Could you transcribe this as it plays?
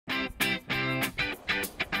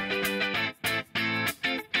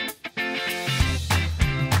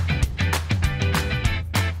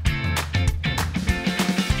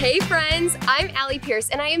Hey friends, I'm Allie Pierce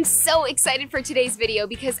and I am so excited for today's video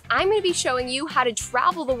because I'm going to be showing you how to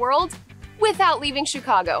travel the world without leaving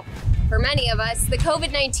Chicago. For many of us, the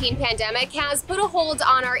COVID-19 pandemic has put a hold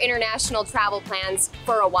on our international travel plans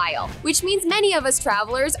for a while, which means many of us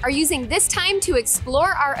travelers are using this time to explore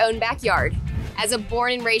our own backyard. As a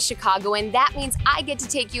born and raised Chicagoan, that means I get to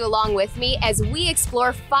take you along with me as we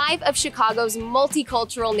explore 5 of Chicago's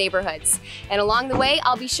multicultural neighborhoods. And along the way,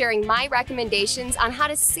 I'll be sharing my recommendations on how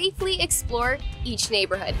to safely explore each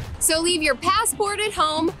neighborhood. So leave your passport at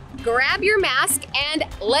home, grab your mask, and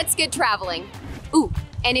let's get traveling. Ooh,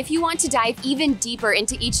 and if you want to dive even deeper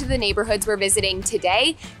into each of the neighborhoods we're visiting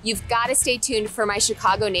today, you've got to stay tuned for my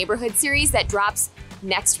Chicago neighborhood series that drops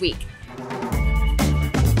next week.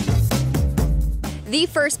 The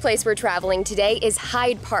first place we're traveling today is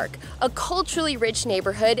Hyde Park, a culturally rich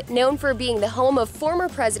neighborhood known for being the home of former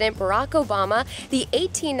President Barack Obama, the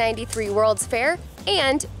 1893 World's Fair,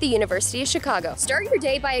 and the University of Chicago. Start your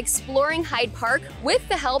day by exploring Hyde Park with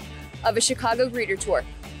the help of a Chicago greeter tour.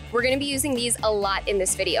 We're going to be using these a lot in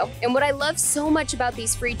this video. And what I love so much about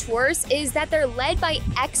these free tours is that they're led by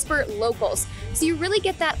expert locals. So you really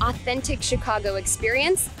get that authentic Chicago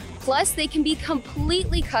experience. Plus, they can be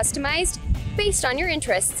completely customized based on your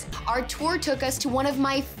interests. Our tour took us to one of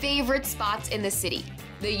my favorite spots in the city,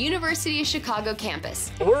 the University of Chicago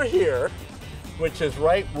campus. We're here, which is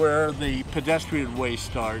right where the pedestrian way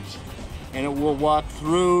starts, and it will walk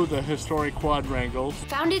through the historic quadrangles.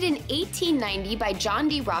 Founded in 1890 by John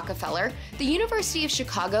D. Rockefeller, the University of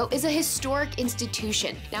Chicago is a historic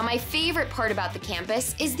institution. Now, my favorite part about the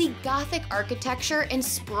campus is the Gothic architecture and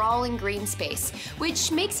sprawling green space,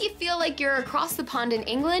 which makes you feel like you're across the pond in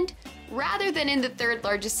England rather than in the 3rd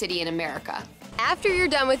largest city in America. After you're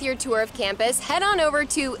done with your tour of campus, head on over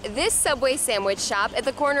to this Subway sandwich shop at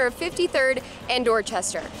the corner of 53rd and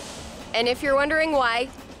Dorchester. And if you're wondering why,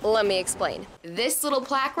 let me explain. This little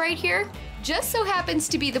plaque right here just so happens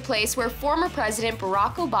to be the place where former President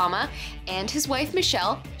Barack Obama and his wife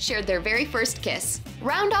Michelle shared their very first kiss.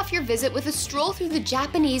 Round off your visit with a stroll through the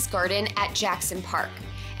Japanese garden at Jackson Park,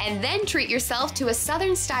 and then treat yourself to a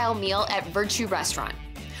Southern-style meal at Virtue Restaurant.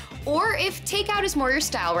 Or if takeout is more your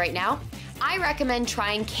style right now, I recommend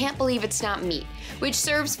trying Can't Believe It's Not Meat, which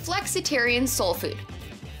serves flexitarian soul food.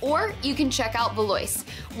 Or you can check out Valois,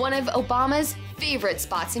 one of Obama's favorite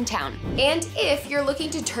spots in town. And if you're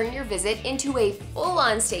looking to turn your visit into a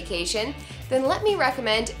full-on staycation, then let me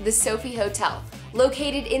recommend the Sophie Hotel,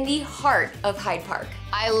 located in the heart of Hyde Park.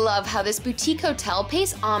 I love how this boutique hotel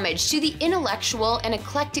pays homage to the intellectual and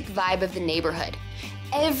eclectic vibe of the neighborhood.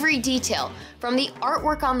 Every detail, from the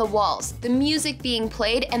artwork on the walls, the music being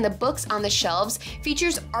played, and the books on the shelves,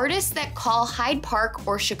 features artists that call Hyde Park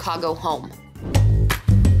or Chicago home.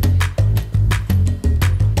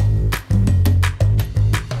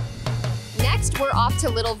 Next, we're off to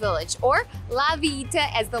Little Village, or La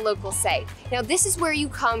Villita as the locals say. Now, this is where you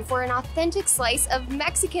come for an authentic slice of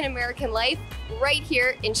Mexican-American life right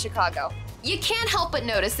here in Chicago. You can't help but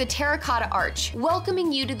notice the terracotta arch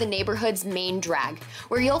welcoming you to the neighborhood's main drag,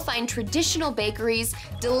 where you'll find traditional bakeries,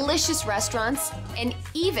 delicious restaurants, and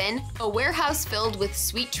even a warehouse filled with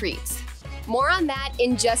sweet treats. More on that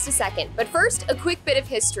in just a second, but first, a quick bit of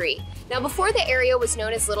history. Now, before the area was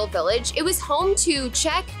known as Little Village, it was home to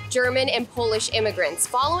Czech, German, and Polish immigrants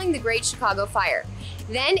following the Great Chicago Fire.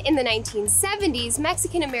 Then, in the 1970s,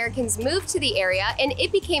 Mexican Americans moved to the area and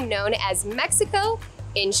it became known as Mexico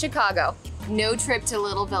in Chicago. No trip to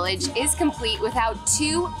Little Village is complete without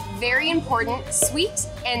 2 very important sweet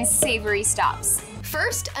and savory stops.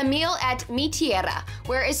 First, a meal at Mi Tierra,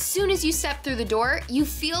 where as soon as you step through the door, you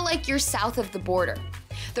feel like you're south of the border.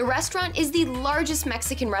 The restaurant is the largest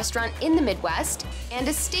Mexican restaurant in the Midwest and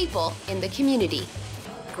a staple in the community.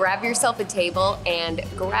 Grab yourself a table and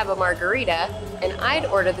grab a margarita, and I'd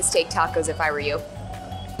order the steak tacos if I were you.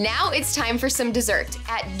 Now it's time for some dessert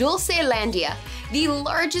at Dulcelandia, the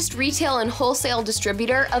largest retail and wholesale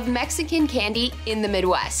distributor of Mexican candy in the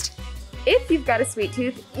Midwest. If you've got a sweet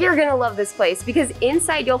tooth, you're gonna love this place because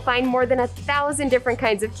inside you'll find more than 1,000 different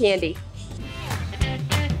kinds of candy.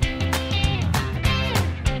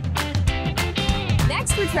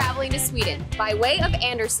 Next, we're traveling to Sweden by way of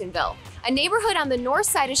Andersonville, a neighborhood on the north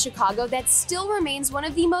side of Chicago that still remains one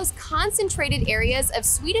of the most concentrated areas of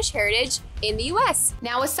Swedish heritage in the US.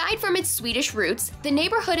 Now, aside from its Swedish roots, the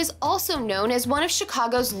neighborhood is also known as one of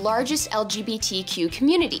Chicago's largest LGBTQ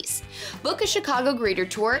communities. Book a Chicago greeter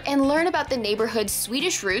tour and learn about the neighborhood's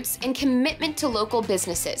Swedish roots and commitment to local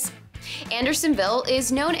businesses. Andersonville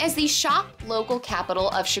is known as the shop local capital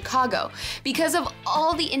of Chicago because of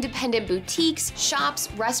all the independent boutiques, shops,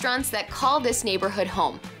 restaurants that call this neighborhood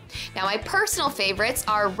home. Now, my personal favorites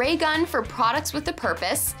are ray gun for products with a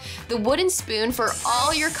purpose, the wooden spoon for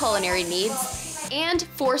all your culinary needs, and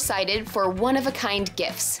four-sided for one-of-a-kind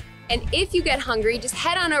gifts. And if you get hungry, just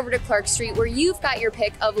head on over to Clark Street where you've got your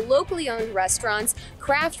pick of locally owned restaurants,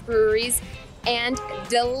 craft breweries, and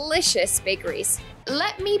delicious bakeries.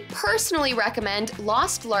 Let me personally recommend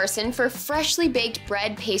Lost Larson for freshly baked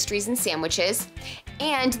bread, pastries, and sandwiches,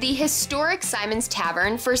 and the historic Simon's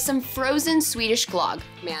Tavern for some frozen Swedish glögg.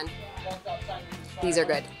 Man, these are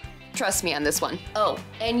good. Trust me on this one. Oh,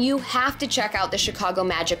 and you have to check out the Chicago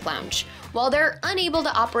Magic Lounge. While they're unable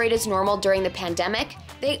to operate as normal during the pandemic,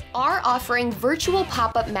 they are offering virtual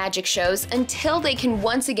pop-up magic shows until they can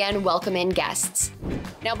once again welcome in guests.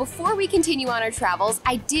 Now, before we continue on our travels,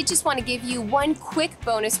 I did just want to give you one quick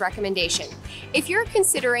bonus recommendation. If you're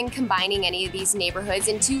considering combining any of these neighborhoods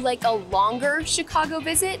into like a longer Chicago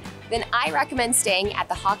visit, then I recommend staying at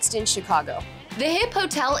the Hoxton Chicago. The Hip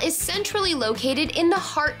Hotel is centrally located in the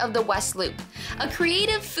heart of the West Loop, a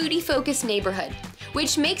creative, foodie-focused neighborhood,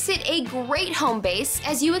 which makes it a great home base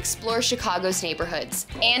as you explore Chicago's neighborhoods.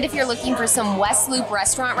 And if you're looking for some West Loop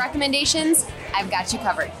restaurant recommendations, I've got you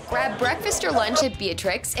covered. Grab breakfast or lunch at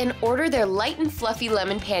Beatrix and order their light and fluffy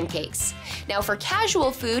lemon pancakes. Now, for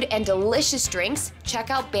casual food and delicious drinks, check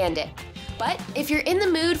out Bandit. But if you're in the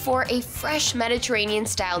mood for a fresh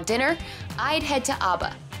Mediterranean-style dinner, I'd head to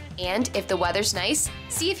Abba. And if the weather's nice,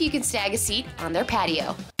 see if you can snag a seat on their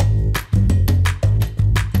patio.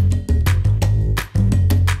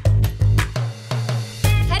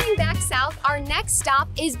 Heading back south, our next stop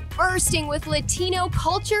is bursting with Latino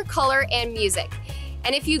culture, color, and music.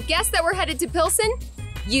 And if you guessed that we're headed to Pilsen,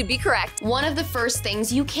 you'd be correct. One of the first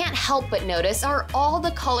things you can't help but notice are all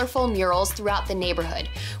the colorful murals throughout the neighborhood,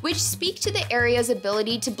 which speak to the area's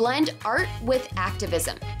ability to blend art with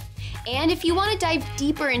activism. And if you want to dive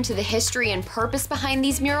deeper into the history and purpose behind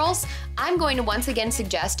these murals, I'm going to once again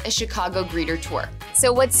suggest a Chicago greeter tour.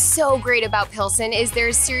 So what's so great about Pilsen is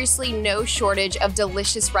there's seriously no shortage of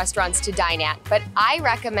delicious restaurants to dine at, but I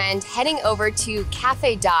recommend heading over to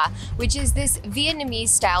Cafe Da, which is this Vietnamese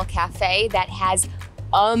style cafe that has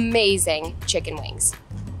amazing chicken wings.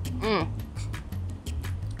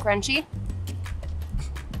 Crunchy,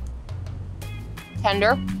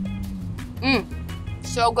 tender,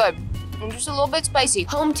 so good. And just a little bit spicy.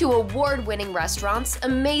 Home to award-winning restaurants,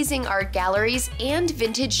 amazing art galleries, and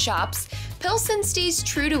vintage shops, Pilsen stays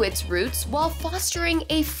true to its roots while fostering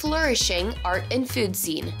a flourishing art and food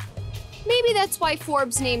scene. Maybe that's why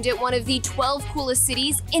Forbes named it one of the 12 coolest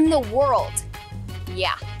cities in the world.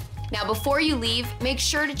 Yeah. Now, before you leave, make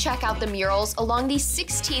sure to check out the murals along the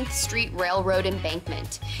 16th Street Railroad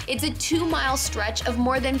embankment. It's a 2-mile stretch of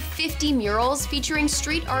more than 50 murals featuring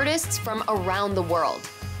street artists from around the world.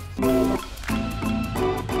 Our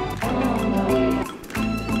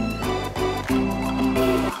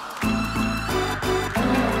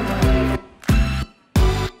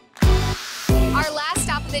last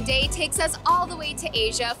stop of the day takes us all the way to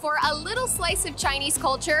Asia for a little slice of Chinese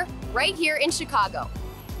culture right here in Chicago.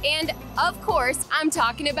 And of course, I'm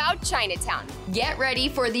talking about Chinatown. Get ready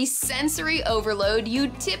for the sensory overload you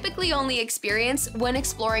typically only experience when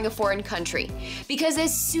exploring a foreign country. Because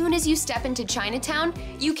as soon as you step into Chinatown,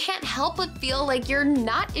 you can't help but feel like you're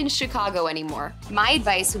not in Chicago anymore. My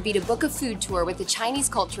advice would be to book a food tour with the Chinese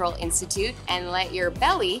Cultural Institute and let your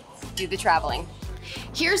belly do the traveling.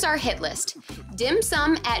 Here's our hit list. Dim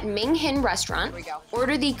sum at Ming Hin Restaurant. Here we go.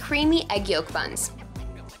 Order the creamy egg yolk buns.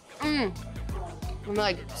 I'm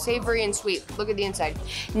like savory and sweet. Look at the inside.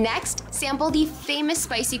 Next, sample the famous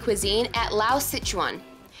spicy cuisine at Lao Sichuan.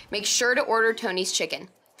 Make sure to order Tony's chicken.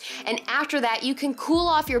 And after that, you can cool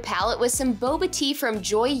off your palate with some boba tea from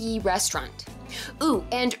Joy Yi Restaurant. Ooh,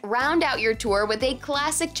 and round out your tour with a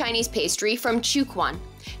classic Chinese pastry from Chuquan,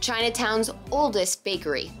 Chinatown's oldest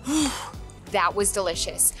bakery. That was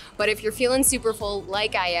delicious. But if you're feeling super full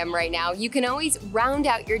like I am right now, you can always round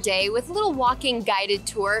out your day with a little walking guided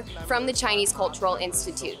tour from the Chinese Cultural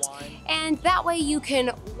Institute. And that way you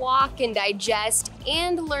can walk and digest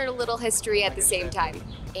and learn a little history at the same time.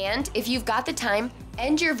 And if you've got the time,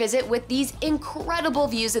 end your visit with these incredible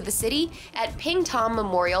views of the city at Ping Tom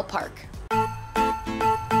Memorial Park.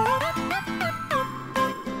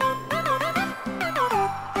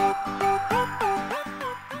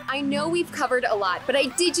 I know we've covered a lot, but I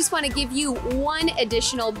did just want to give you one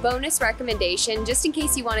additional bonus recommendation just in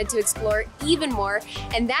case you wanted to explore even more,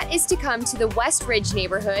 and that is to come to the West Ridge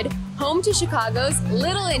neighborhood, home to Chicago's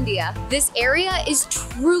Little India. This area is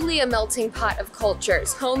truly a melting pot of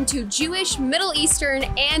cultures, home to Jewish, Middle Eastern,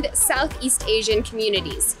 and Southeast Asian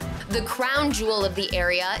communities. The crown jewel of the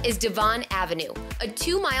area is Devon Avenue, a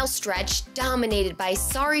 2-mile stretch dominated by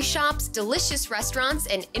sari shops, delicious restaurants,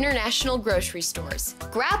 and international grocery stores.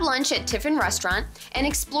 Grab lunch at Tiffin Restaurant and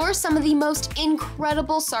explore some of the most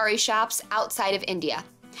incredible sari shops outside of India.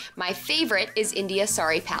 My favorite is India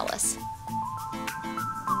Sari Palace.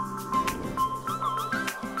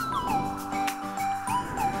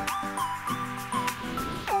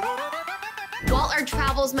 While our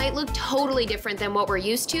travels might look totally different than what we're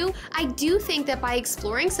used to, I do think that by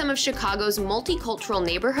exploring some of Chicago's multicultural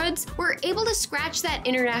neighborhoods, we're able to scratch that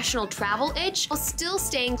international travel itch while still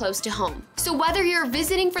staying close to home. So whether you're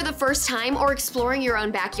visiting for the first time or exploring your own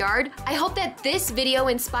backyard, I hope that this video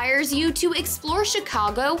inspires you to explore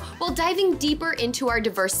Chicago while diving deeper into our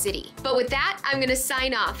diverse city. But with that, I'm gonna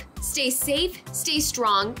sign off. Stay safe, stay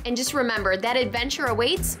strong, and just remember that adventure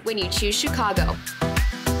awaits when you choose Chicago.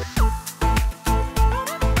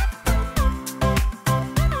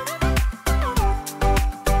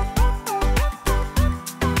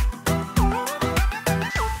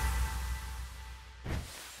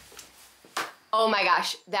 Oh my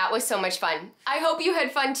gosh, that was so much fun. I hope you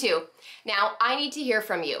had fun too. Now, I need to hear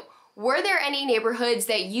from you. Were there any neighborhoods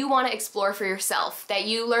that you want to explore for yourself that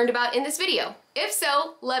you learned about in this video? If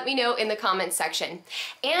so, let me know in the comments section.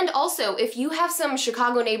 And also, if you have some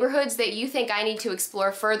Chicago neighborhoods that you think I need to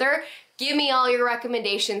explore further, give me all your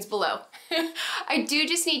recommendations below. I do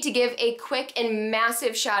just need to give a quick and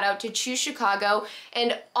massive shout out to Choose Chicago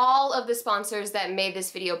and all of the sponsors that made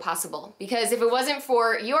this video possible. Because if it wasn't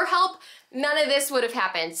for your help, none of this would have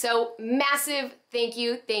happened. So massive thank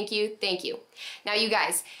you, thank you, thank you. Now you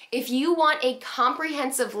guys, if you want a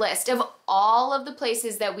comprehensive list of all of the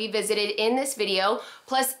places that we visited in this video,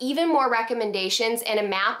 plus even more recommendations and a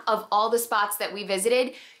map of all the spots that we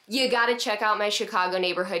visited, you gotta check out my Chicago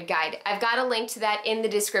neighborhood guide. I've got a link to that in the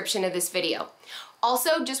description of this video.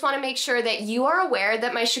 Also, just want to make sure that you are aware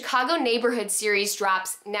that my Chicago neighborhood series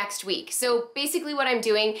drops next week. So basically what I'm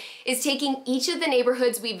doing is taking each of the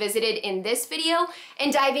neighborhoods we visited in this video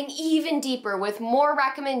and diving even deeper with more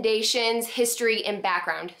recommendations, history, and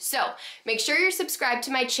background. So make sure you're subscribed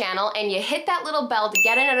to my channel and you hit that little bell to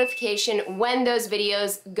get a notification when those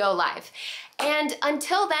videos go live. And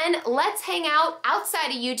until then, let's hang out outside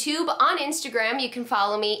of YouTube on Instagram. You can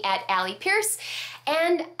follow me at Allie Pierce.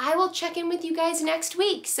 And I will check in with you guys next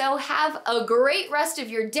week. So have a great rest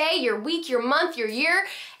of your day, your week, your month, your year,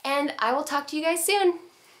 and I will talk to you guys soon.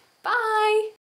 Bye!